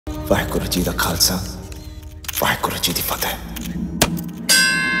Waheguru ji the Khalsa Waheguru ji the Fateh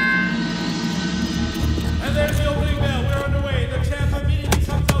And there's the opening bell. We're underway. The champ immediately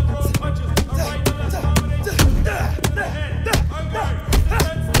comes out throwing punches. A right to the combination. The head. On guard.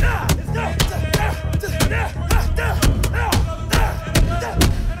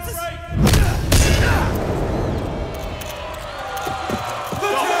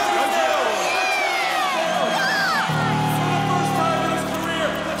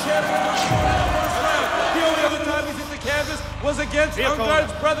 Was against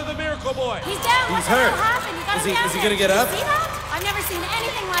Unguard's brother, the Miracle Boy. He's down. He's hurt. Is he going to get up? See that? I've never seen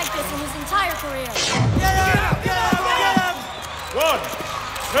anything like this in his entire career. Get up! Get up! Get up! 1,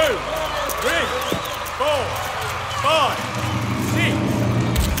 2, 3, 4, 5, 6,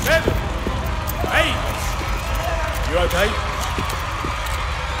 7, 8. You okay?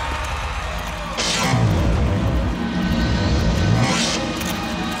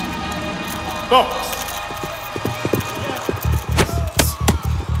 Box.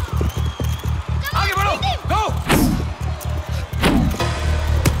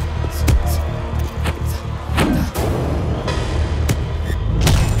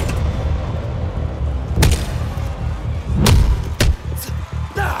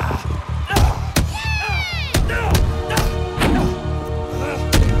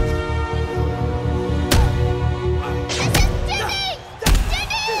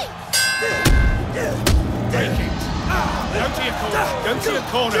 Go to your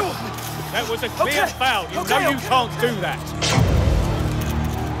corner. That was a clear foul. You know you can't do that.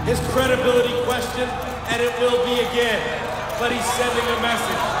 His credibility questioned, and it will be again. But he's sending a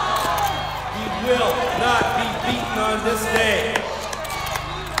message. He will not be beaten on this day.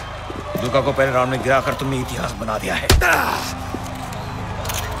 दुका को पहले round में गिराकर तुमने इतिहास बना दिया है.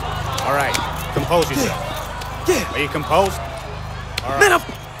 All right, compose yourself. Yeah. Are you composed? All right. Man, I'm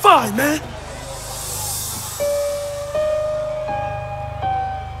fine, man.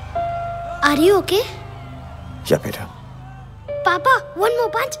 Are you okay? Yeah, beta. Papa, one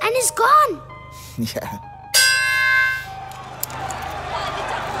more punch and it's gone. Yeah.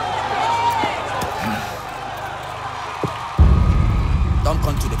 Don't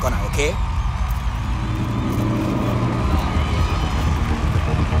come to the corner, okay?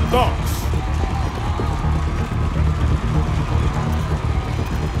 Box.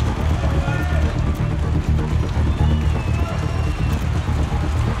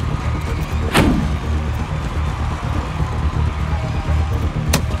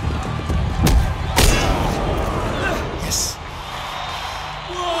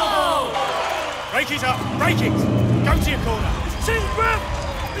 Break it up! Break it! Go to your corner! Cheat, bro!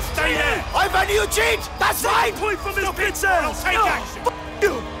 Stay there! I value you cheat! That's right! Point from his pits I'll take action!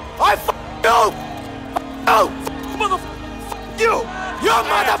 you! I you! You! Mother you! You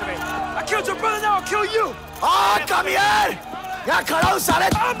mother I killed your brother, now I'll kill you! Ah, come here! यहाँ खड़ा हूँ साले!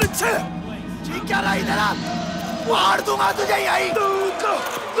 I'm the champ! ठीक क्या रहा इधर आ? मार दूँगा तुझे यहीं! Luka!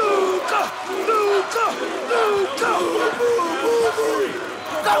 Luka! Luka! Luka!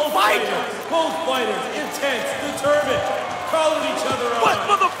 Both fighters, intense, determined, calling each other out. What,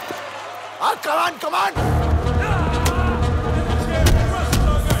 mother? Ah, come on!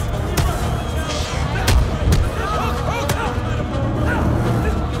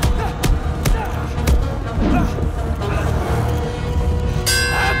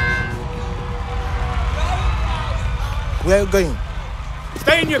 Where are you going?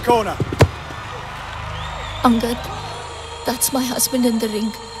 Stay in your corner. Angad, that's my husband in the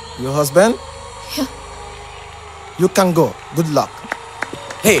ring. Your husband? Yeah. You can go. Good luck.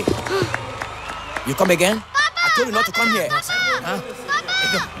 Hey! You come again? Papa, I told you not to come here. Papa!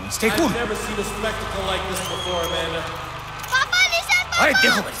 Papa! Stay cool. I've never seen a spectacle like this before, Amanda. Papa, listen, Papa! Alright,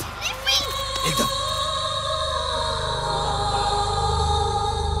 देखो बस. Leave me! एकदम.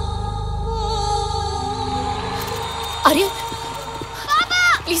 Aryan! Papa!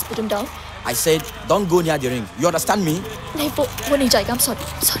 Please put him down. I said, don't go near the ring. You understand me? नहीं वो नहीं जाएगा. I'm sorry.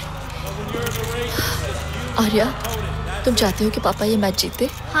 Arya, तुम चाहते हो कि पापा ये मैच जीते?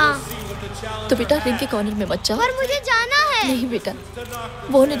 हाँ. तो बेटा रिंग के कॉर्नर में मत जाओ. पर मुझे जाना है. नहीं बेटा,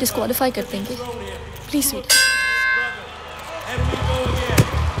 वो उन्हें डिस्क्वालीफाई कर देंगे. प्लीज बेटा.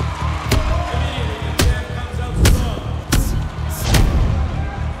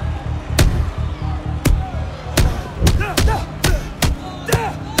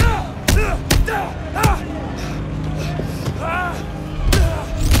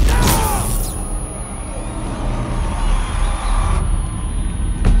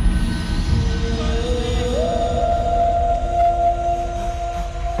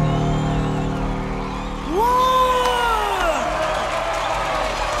 Whoa!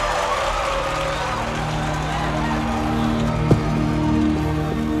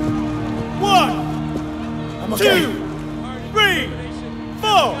 2, 3, 4.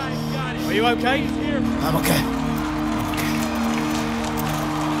 Are you okay? I'm okay.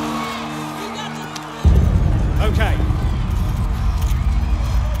 Okay.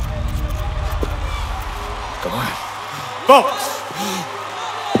 Come on. Box.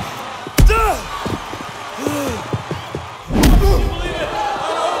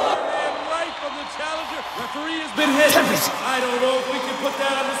 Referee has been hit. I don't know if we can put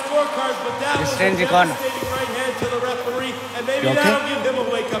that on the scorecards, but that was a devastating right hand to the referee, and maybe that'll give him a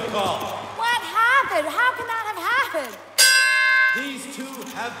wake-up call. What happened? How can that have happened? These two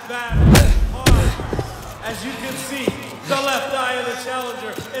have battled hard. As you can see, the left eye of the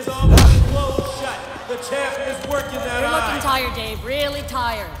challenger is almost closed shut. The champ is working that You're eye. looking tired, Dave. Really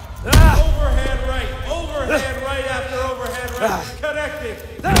tired. Overhand right after overhand right,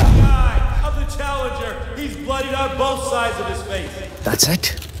 connecting the eye of the challenger. He's bloodied on both sides of his face. That's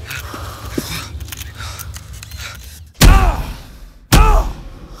it?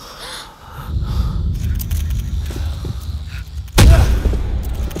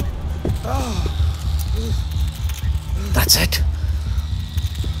 That's it?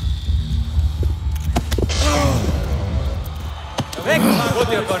 Go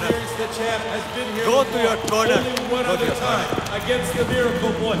to your corner. The champ has been here Go to your corner. only one other time against the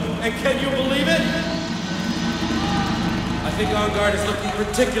Miracle Boy. And can you believe it? I think On Guard is looking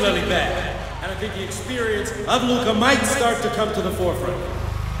particularly bad. And I think the experience of Luka might start to come to the forefront.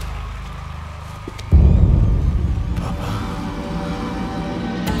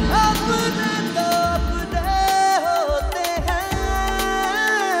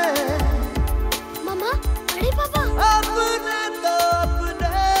 Mama, ready, Papa?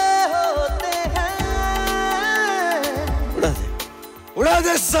 उड़ा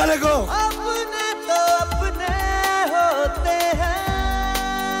दे साले को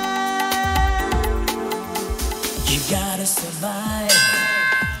You gotta survive.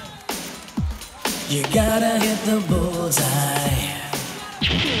 You gotta hit the bullseye.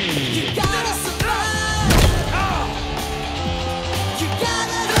 You gotta survive. You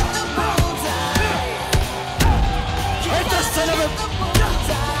gotta hit the bullseye. Hit the son of a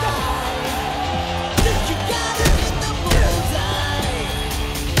You gotta hit the bullseye.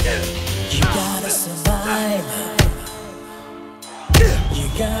 You gotta survive. You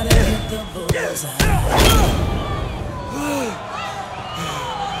gotta hit the bullseye.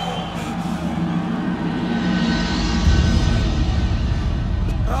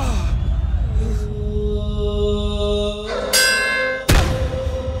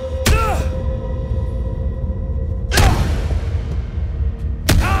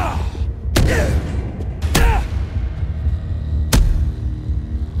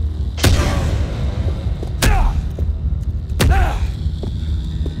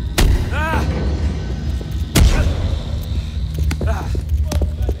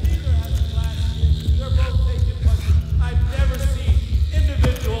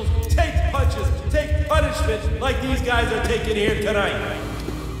 Like these guys are taking here tonight.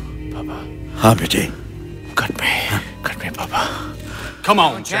 हाँ बेटे Cut me, Papa. Come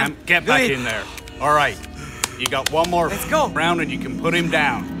on, on, champ. champ. Get Do back it. in there. All right. You got one more Let's go. round and you can put him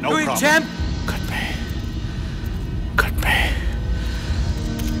down. No Do problem. it, champ. Cut me.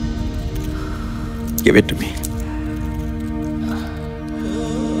 Give it to me.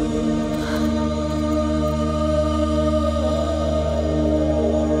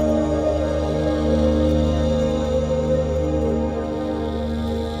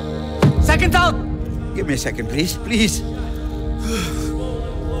 Second out. Give me a second, please. Please.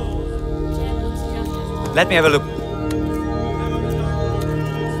 Let me have a look.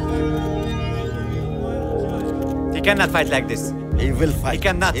 He cannot fight like this. He will fight. He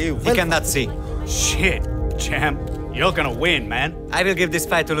cannot. He He cannot see. Shit, champ. You're gonna win, man. I will give this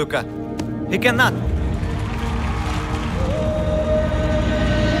fight to Luka. He cannot.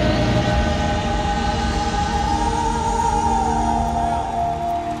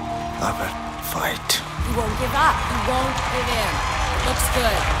 Albert, fight. He won't give up. He won't give in. Looks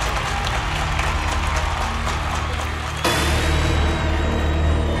good.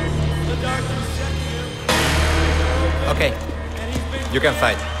 Okay. You can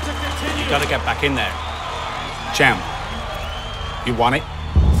fight. You gotta get back in there. Champ, you want it?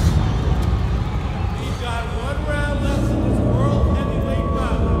 He's got one round left in this world heavyweight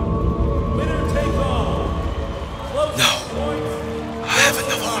bout. Winner take all. No. I have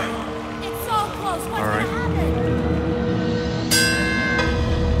another one. It's so close. What's All right. gonna happen?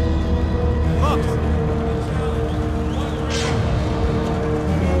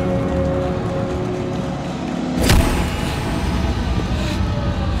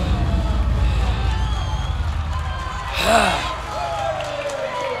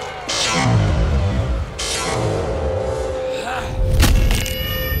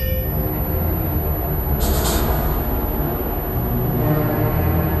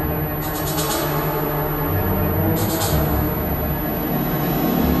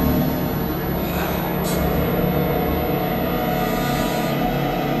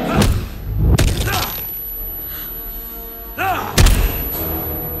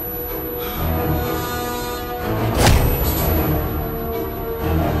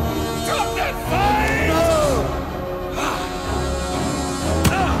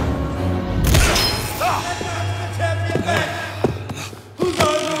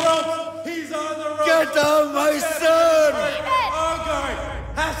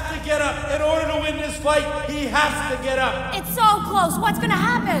 fight, he has to get up. It's so close. What's gonna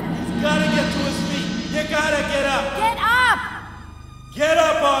happen? He's gotta get to his feet. You gotta get up. Get up! Get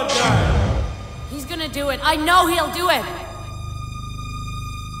up on guard. He's gonna do it. I know he'll do it.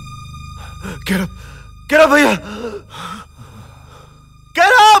 Get up! Get up, भैया!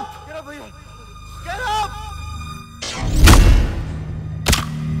 Get up! Get up, भैया! Get up!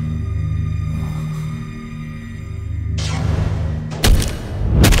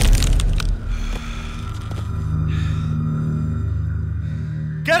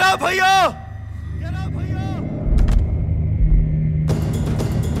 Get up, भैया! Get up, भैया!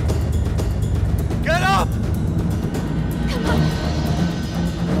 Get up!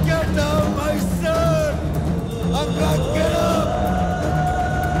 Get down, my son! I'm not get up!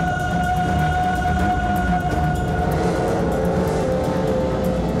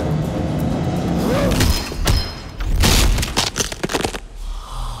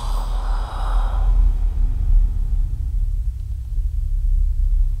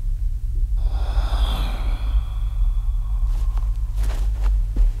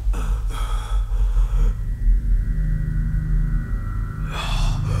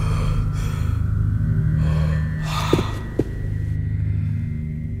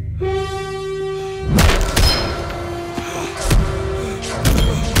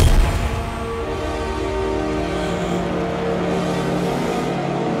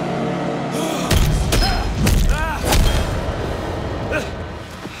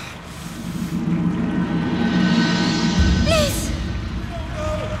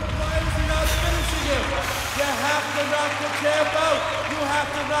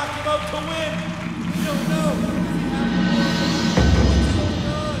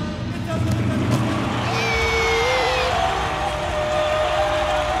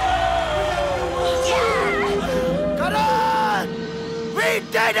 We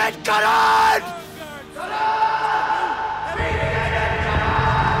did it, Karan!